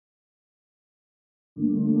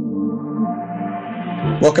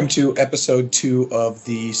Welcome to episode 2 of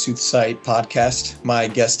the SoothSight podcast. My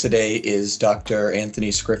guest today is Dr. Anthony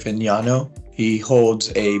Scriffignano. He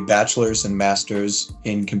holds a bachelor's and master's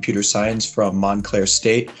in computer science from Montclair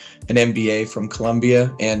State, an MBA from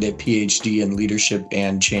Columbia, and a Ph.D. in leadership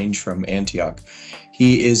and change from Antioch.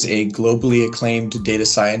 He is a globally acclaimed data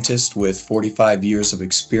scientist with 45 years of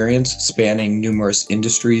experience spanning numerous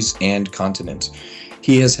industries and continents.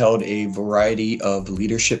 He has held a variety of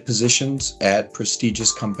leadership positions at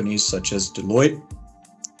prestigious companies such as Deloitte,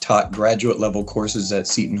 taught graduate level courses at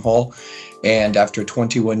Seton Hall, and after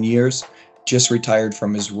 21 years, just retired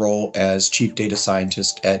from his role as chief data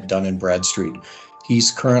scientist at Dun Bradstreet. He's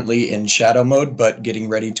currently in shadow mode, but getting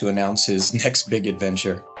ready to announce his next big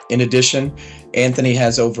adventure. In addition, Anthony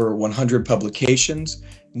has over 100 publications,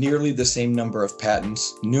 nearly the same number of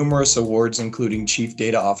patents, numerous awards including Chief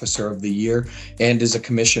Data Officer of the Year, and is a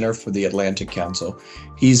commissioner for the Atlantic Council.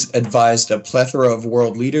 He's advised a plethora of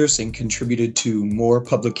world leaders and contributed to more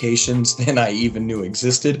publications than I even knew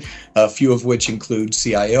existed, a few of which include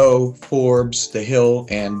CIO, Forbes, The Hill,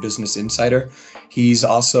 and Business Insider. He's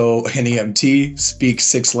also an EMT, speaks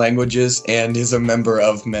 6 languages, and is a member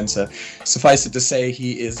of Mensa. Suffice it to say,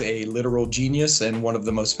 he is a literal genius and one of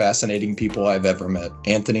the most fascinating people I've ever met.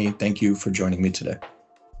 Anthony, thank you for joining me today.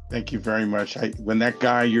 Thank you very much. When that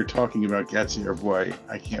guy you're talking about gets here, boy,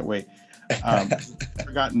 I can't wait.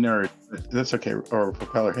 Forgot nerd, but that's okay, or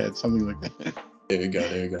propeller head, something like that. There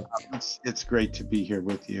you go. It's great to be here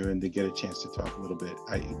with you and to get a chance to talk a little bit.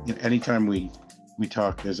 Anytime we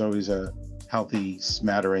talk, there's always a healthy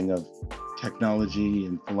smattering of technology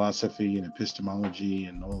and philosophy and epistemology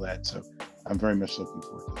and all that. So I'm very much looking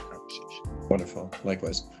forward to the conversation. Wonderful.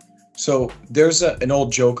 Likewise. So there's an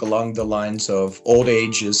old joke along the lines of old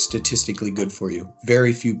age is statistically good for you.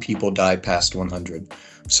 Very few people die past 100.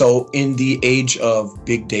 So in the age of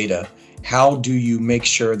big data, how do you make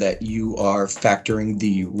sure that you are factoring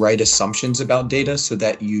the right assumptions about data so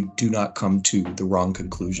that you do not come to the wrong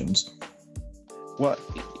conclusions? Well,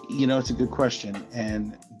 it's a good question,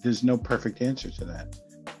 and there's no perfect answer to that.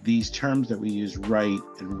 These terms that we use, right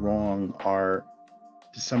and wrong, are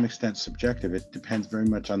to some extent subjective. It depends very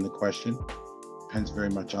much on the question, depends very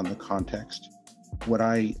much on the context. What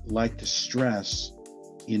I like to stress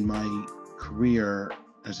in my career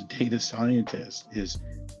as a data scientist is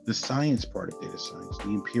the science part of data science, the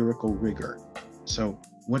empirical rigor. So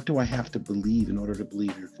what do I have to believe in order to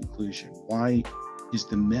believe your conclusion? Why is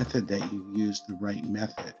the method that you use the right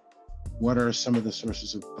method? What are some of the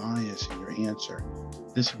sources of bias in your answer?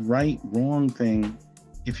 This right wrong thing,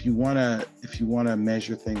 if you want to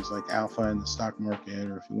measure things like alpha in the stock market,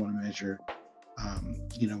 or if you want to measure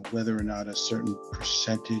whether or not a certain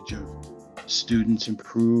percentage of students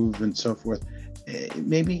improve and so forth,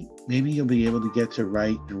 maybe you'll be able to get to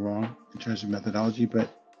right and wrong in terms of methodology, but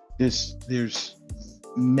there's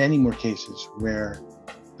many more cases where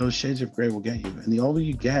those shades of gray will get you. And the older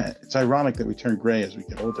you get, it's ironic that we turn gray as we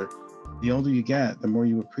get older. The older you get, the more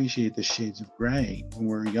you appreciate the shades of gray. When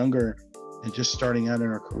we're younger and just starting out in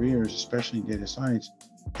our careers, especially in data science,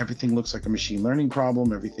 everything looks like a machine learning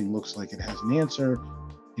problem. Everything looks like it has an answer.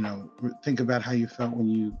 Think about how you felt when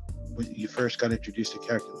you first got introduced to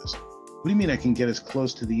calculus. What do you mean I can get as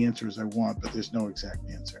close to the answer as I want, but there's no exact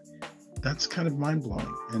answer? That's kind of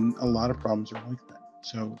mind-blowing. And a lot of problems are like that.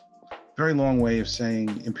 So very long way of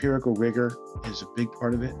saying empirical rigor is a big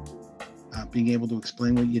part of it. Being able to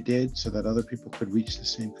explain what you did so that other people could reach the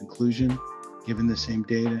same conclusion, given the same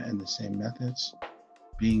data and the same methods.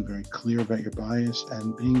 Being very clear about your bias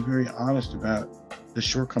and being very honest about the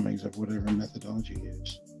shortcomings of whatever methodology you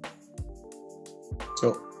use.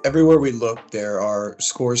 So everywhere we look, there are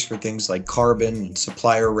scores for things like carbon and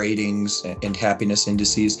supplier ratings and happiness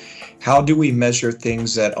indices. How do we measure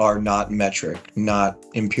things that are not metric, not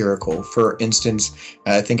empirical? For instance,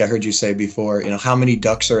 I think I heard you say before, how many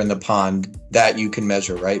ducks are in the pond, that you can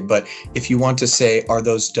measure, right? But if you want to say, are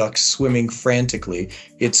those ducks swimming frantically,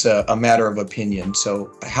 it's a matter of opinion.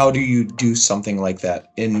 So how do you do something like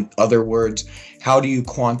that? In other words, how do you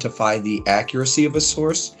quantify the accuracy of a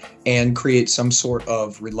source and create some sort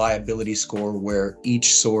of reliability score where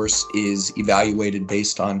each source is evaluated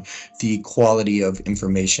based on the quality of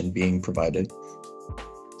information being provided?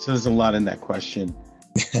 So there's a lot in that question.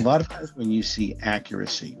 A lot of times when you see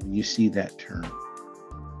accuracy, when you see that term,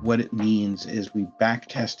 what it means is we back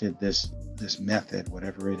tested this method,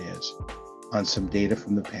 whatever it is, on some data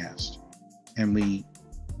from the past. And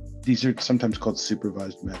these are sometimes called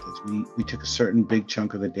supervised methods. We took a certain big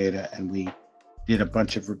chunk of the data and we did a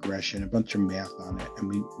bunch of regression, a bunch of math on it. And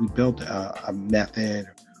we built a method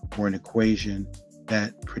or an equation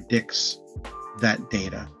that predicts that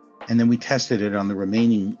data. And then we tested it on the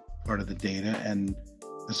remaining part of the data, and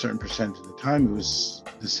a certain percentage of the time it was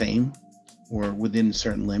the same or within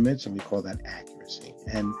certain limits, and we call that accuracy.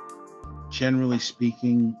 And generally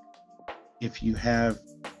speaking, if you have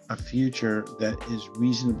a future that is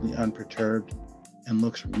reasonably unperturbed and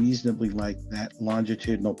looks reasonably like that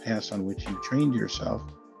longitudinal path on which you trained yourself,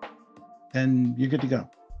 then you're good to go.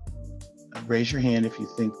 Raise your hand if you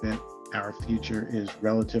think that our future is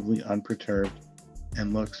relatively unperturbed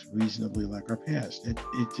and looks reasonably like our past. It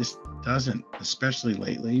just doesn't, especially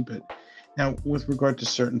lately. But now, with regard to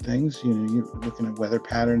certain things, you're looking at weather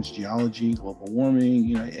patterns, geology, global warming,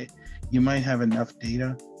 you might have enough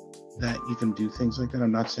data that you can do things like that.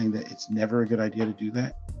 I'm not saying that it's never a good idea to do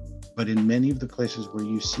that, but in many of the places where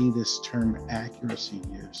you see this term accuracy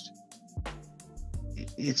used,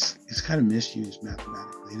 it's kind of misused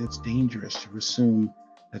mathematically. And it's dangerous to assume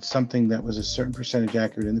that something that was a certain percentage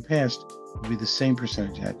accurate in the past will be the same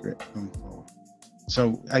percentage accurate going forward.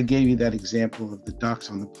 So I gave you that example of the ducks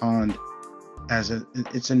on the pond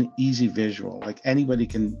it's an easy visual. Like anybody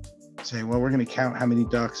can say, well, we're going to count how many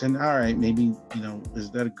ducks, and all right, maybe, is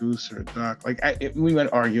that a goose or a duck? Like we might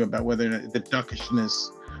argue about whether the duckishness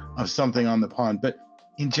of something on the pond, but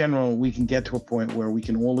in general, we can get to a point where we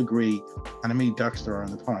can all agree on how many ducks there are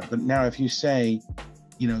on the pond. But now if you say,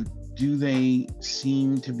 do they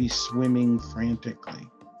seem to be swimming frantically?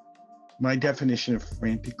 My definition of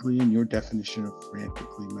frantically and your definition of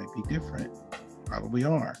frantically might be different. Probably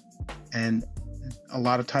are. And a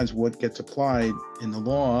lot of times what gets applied in the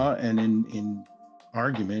law and in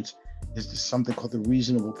arguments is something called the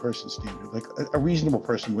reasonable person standard. Like a reasonable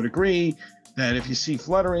person would agree that if you see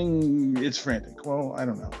fluttering, it's frantic. Well, I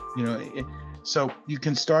don't know. So you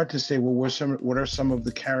can start to say, well, what are some of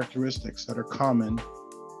the characteristics that are common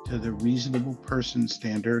to the reasonable person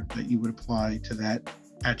standard that you would apply to that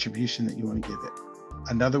attribution that you want to give it?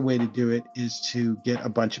 Another way to do it is to get a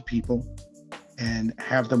bunch of people and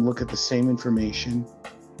have them look at the same information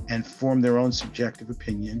and form their own subjective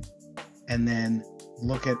opinion, and then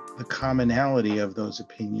look at the commonality of those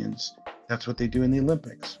opinions. That's what they do in the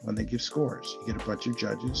Olympics when they give scores. You get a bunch of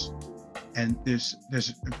judges, and there's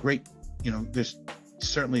a great, there's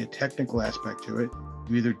certainly a technical aspect to it.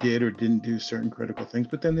 You either did or didn't do certain critical things,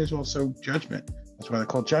 but then there's also judgment. That's why they're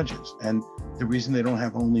called judges. And the reason they don't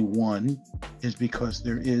have only one is because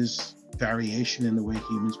there is variation in the way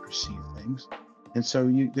humans perceive things. And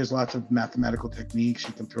so there's lots of mathematical techniques.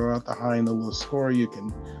 You can throw out the high and the low score. You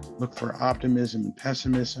can look for optimism and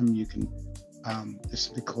pessimism. You can, there's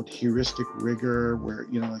something called heuristic rigor, where,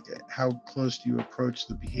 like how close do you approach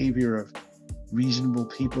the behavior of reasonable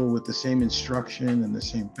people with the same instruction and the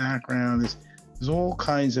same background. There's all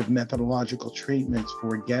kinds of methodological treatments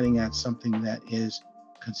for getting at something that is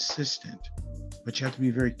consistent, but you have to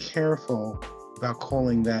be very careful about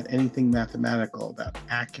calling that anything mathematical, about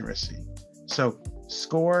accuracy. So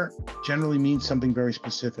score generally means something very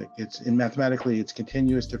specific. Mathematically, it's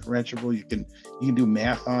continuous, differentiable. You can do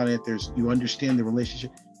math on it. You understand the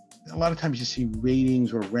relationship. A lot of times you see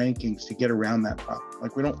ratings or rankings to get around that problem.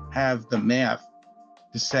 Like we don't have the math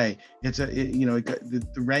to say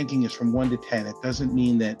the ranking is from 1 to 10. It doesn't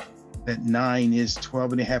mean that 9 is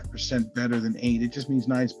 12.5% better than 8. It just means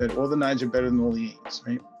 9's better. All the 9's are better than all the 8's,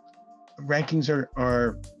 right? Rankings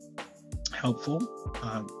are helpful.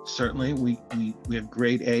 Certainly, we have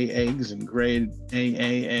grade A eggs and grade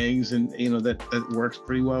AA eggs, and that works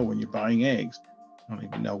pretty well when you're buying eggs. I don't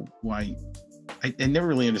even know why. I never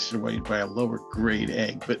really understood why you'd buy a lower grade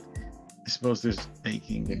egg, but I suppose there's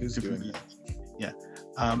baking. Yeah, who's doing that? Yeah.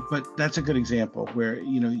 But that's a good example where,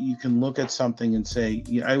 you can look at something and say,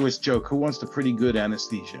 I always joke, who wants the pretty good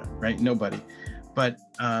anesthesia, right? Nobody. But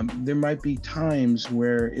there might be times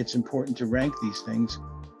where it's important to rank these things.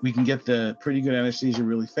 We can get the pretty good anesthesia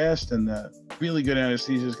really fast, and the really good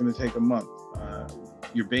anesthesia is going to take a month.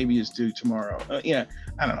 Your baby is due tomorrow. I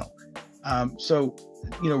don't know. So,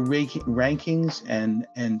 rankings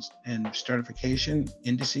and stratification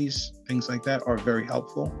indices, things like that are very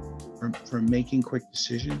helpful for making quick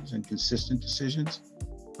decisions and consistent decisions.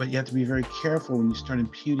 But you have to be very careful when you start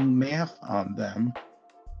imputing math on them,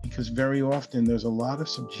 because very often there's a lot of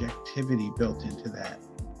subjectivity built into that.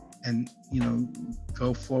 And,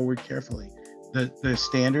 go forward carefully. The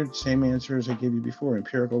standard, same answer as I gave you before,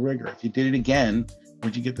 empirical rigor. If you did it again,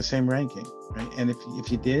 would you get the same ranking, right? And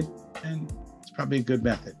if you did, then it's probably a good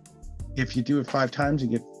method. If you do it 5 times and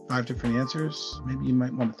get 5 different answers, maybe you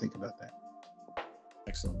might want to think about that.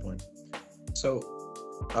 Excellent point. So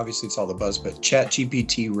Obviously it's all the buzz, but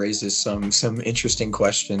ChatGPT raises some interesting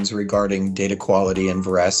questions regarding data quality and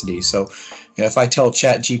veracity. So if I tell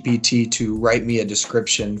ChatGPT to write me a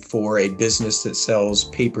description for a business that sells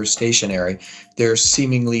paper stationery, there's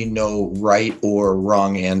seemingly no right or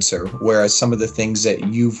wrong answer, whereas some of the things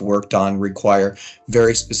that you've worked on require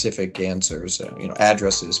very specific answers,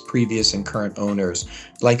 addresses, previous and current owners,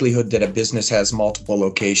 likelihood that a business has multiple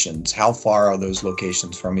locations, how far are those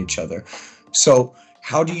locations from each other. So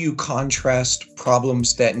how do you contrast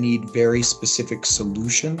problems that need very specific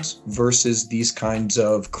solutions versus these kinds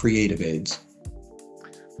of creative aids?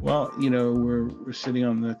 Well, we're sitting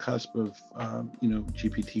on the cusp of,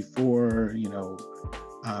 GPT-4.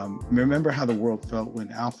 Remember how the world felt when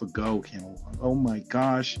AlphaGo came along? Oh my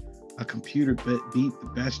gosh, a computer beat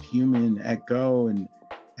the best human at Go, and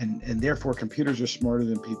therefore computers are smarter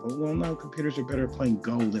than people. Well, no, computers are better at playing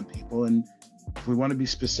Go than people, and if we want to be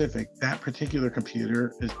specific, that particular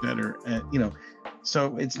computer is better at,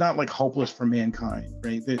 so it's not like hopeless for mankind,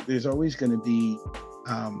 right? There's always going to be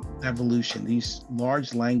evolution. These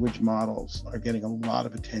large language models are getting a lot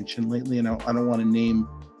of attention lately, and I don't want to name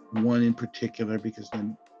one in particular because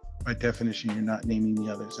then by definition you're not naming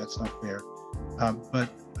the others. That's not fair. But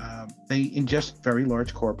they ingest very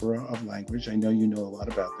large corpora of language. I know you know a lot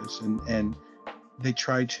about this, and they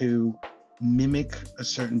try to mimic a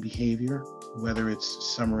certain behavior, whether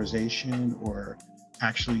it's summarization or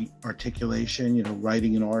actually articulation,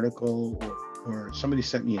 writing an article, or somebody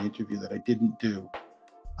sent me an interview that I didn't do,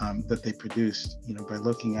 that they produced, by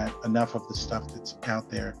looking at enough of the stuff that's out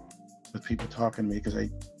there with people talking to me, because I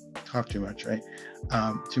talk too much, right?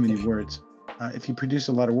 Too many words. If you produce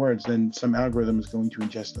a lot of words, then some algorithm is going to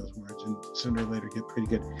ingest those words and sooner or later get pretty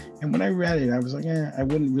good. And when I read it, I was like, I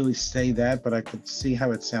wouldn't really say that, but I could see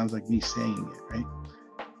how it sounds like me saying it,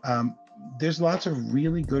 right? There's lots of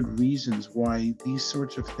really good reasons why these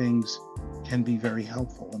sorts of things can be very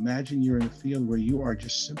helpful. Imagine you're in a field where you are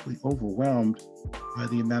just simply overwhelmed by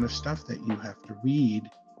the amount of stuff that you have to read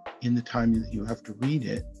in the time that you have to read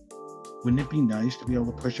it. Wouldn't it be nice to be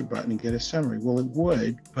able to push a button and get a summary? Well, it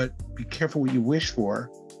would, but be careful what you wish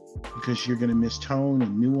for, because you're going to miss tone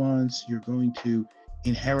and nuance. You're going to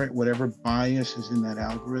inherit whatever bias is in that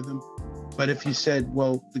algorithm. But if you said,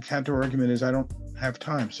 well, the counter argument is I don't have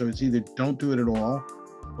time, so it's either don't do it at all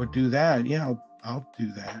or do that. Yeah, I'll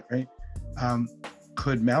do that, right?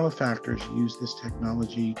 Could malefactors use this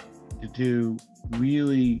technology to do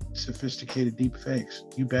really sophisticated deep fakes?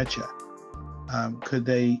 You betcha. Could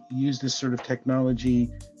they use this sort of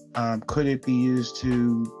technology? Could it be used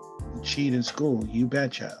to cheat in school? You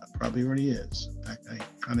betcha. Probably already is. In fact, I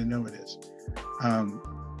kind of know it is.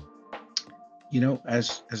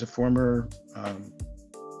 As a former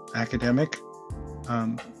academic,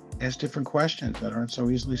 ask different questions that aren't so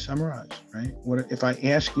easily summarized, right? What if I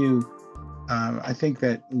ask you? I think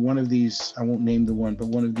that one of these, I won't name the one, but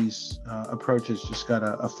one of these approaches just got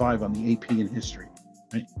a 5 on the AP in history,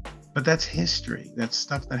 right? But that's history. That's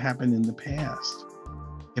stuff that happened in the past.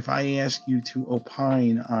 If I ask you to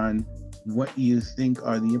opine on what you think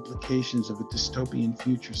are the implications of a dystopian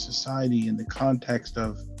future society in the context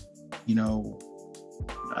of,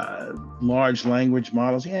 large language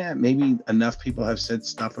models, maybe enough people have said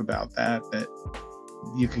stuff about that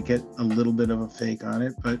you could get a little bit of a fake on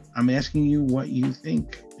it. But I'm asking you what you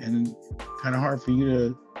think, and kind of hard for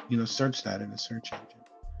you to, search that in a search engine.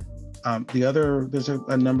 There's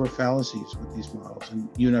a number of fallacies with these models, and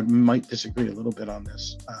you and I might disagree a little bit on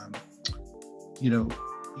this. You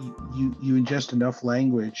ingest enough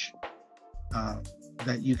language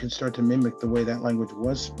that you can start to mimic the way that language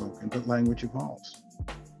was spoken, but language evolves.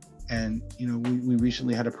 And, we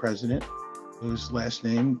recently had a president whose last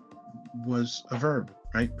name was a verb,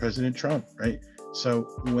 right? President Trump, right? So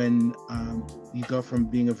when you go from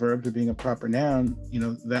being a verb to being a proper noun,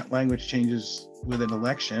 that language changes with an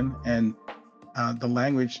election, and the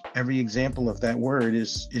language, every example of that word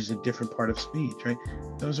is a different part of speech, right?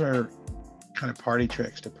 Those are kind of party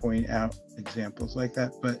tricks to point out examples like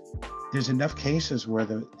that, but there's enough cases where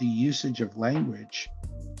the usage of language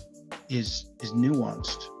is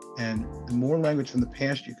nuanced, and the more language from the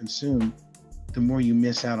past you consume, the more you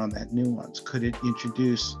miss out on that nuance. Could it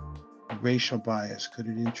introduce racial bias? Could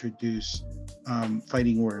it introduce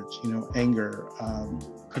fighting words, anger?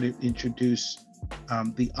 Could it introduce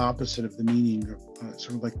the opposite of the meaning,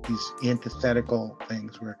 sort of like these antithetical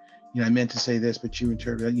things where, I meant to say this, but you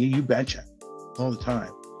interpret it? You betcha, all the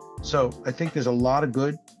time. So I think there's a lot of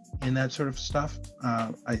good in that sort of stuff.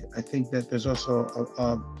 I think that there's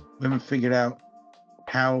also, we haven't figured out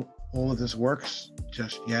how all of this works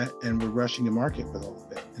just yet, and we're rushing to market with all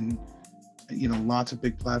of it. lots of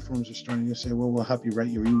big platforms are starting to say, well, we'll help you write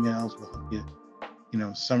your emails, we'll help you,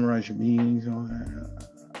 summarize your meetings.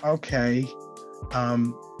 Okay.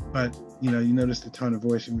 But you notice the tone of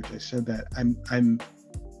voice in which I said that. I'm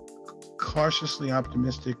cautiously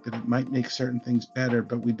optimistic that it might make certain things better,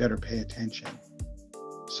 but we better pay attention.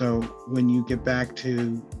 So when you get back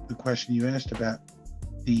to the question you asked about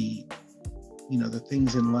the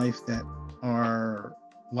things in life that are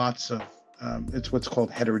lots of, it's what's called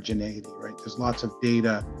heterogeneity, right? There's lots of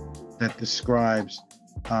data that describes,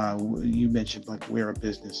 you mentioned like where a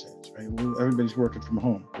business is, right? Well, everybody's working from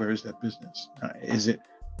home. Where is that business? Is it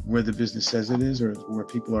where the business says it is, or where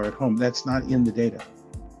people are at home? That's not in the data.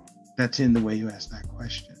 That's in the way you ask that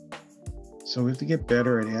question. So we have to get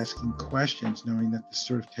better at asking questions, knowing that this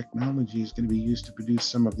sort of technology is going to be used to produce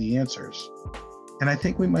some of the answers. And I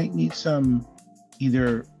think we might need some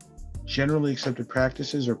either generally accepted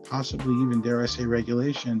practices or possibly even, dare I say,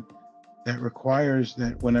 regulation that requires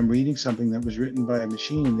that when I'm reading something that was written by a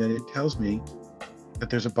machine, that it tells me that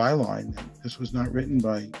there's a byline, that this was not written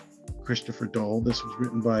by Christopher Dole, this was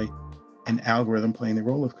written by an algorithm playing the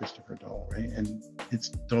role of Christopher Dole, right? And it's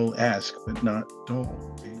Dole-esque, but not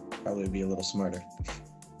Dole. Right? Probably be a little smarter.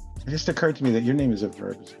 It just occurred to me that your name is a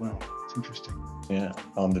verb as well. It's interesting. Yeah,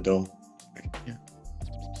 on the Dole. Yeah.